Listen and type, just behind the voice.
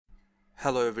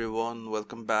Hello everyone,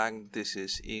 welcome back. This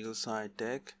is Eagle Side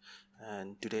Tech,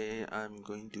 and today I'm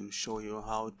going to show you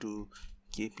how to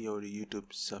keep your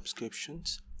YouTube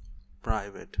subscriptions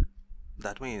private.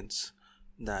 That means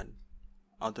that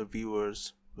other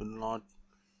viewers will not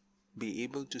be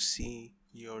able to see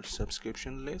your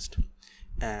subscription list,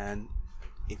 and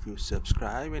if you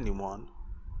subscribe anyone,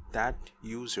 that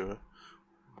user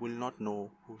will not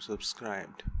know who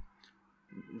subscribed.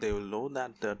 They will know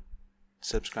that the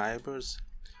subscribers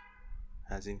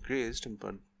has increased,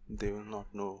 but they will not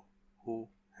know who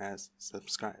has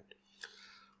subscribed.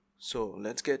 So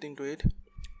let's get into it.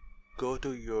 Go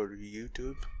to your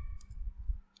YouTube,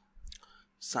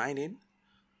 sign in,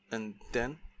 and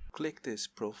then click this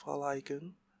profile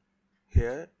icon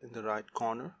here in the right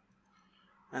corner,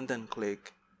 and then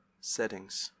click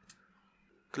settings,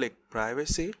 click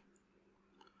privacy,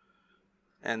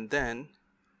 and then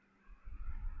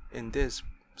in this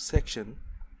section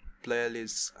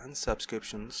playlists and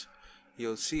subscriptions,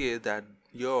 you'll see that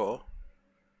your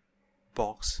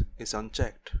box is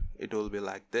unchecked. It will be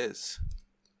like this.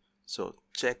 So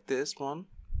check this one,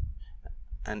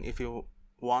 and if you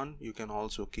want, you can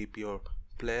also keep your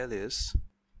playlist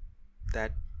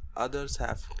that others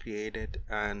have created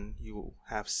and you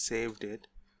have saved it.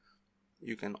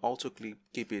 You can also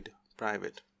keep it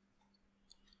private.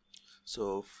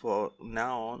 So for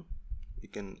now on, you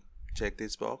can check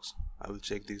this box. I will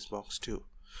check this box too,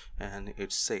 and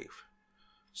it's safe.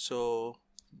 So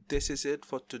this is it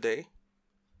for today.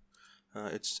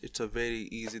 It's a very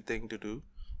easy thing to do,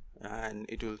 and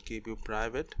it will keep you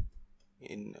private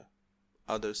in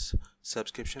others'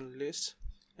 subscription lists,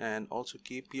 and also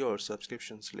keep your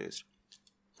subscriptions list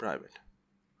private.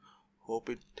 Hope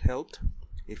it helped.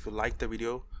 If you like the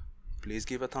video, please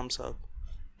give a thumbs up,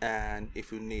 and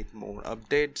if you need more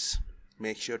updates,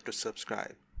 make sure to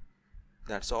subscribe.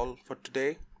 That's all for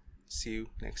today. See you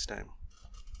next time.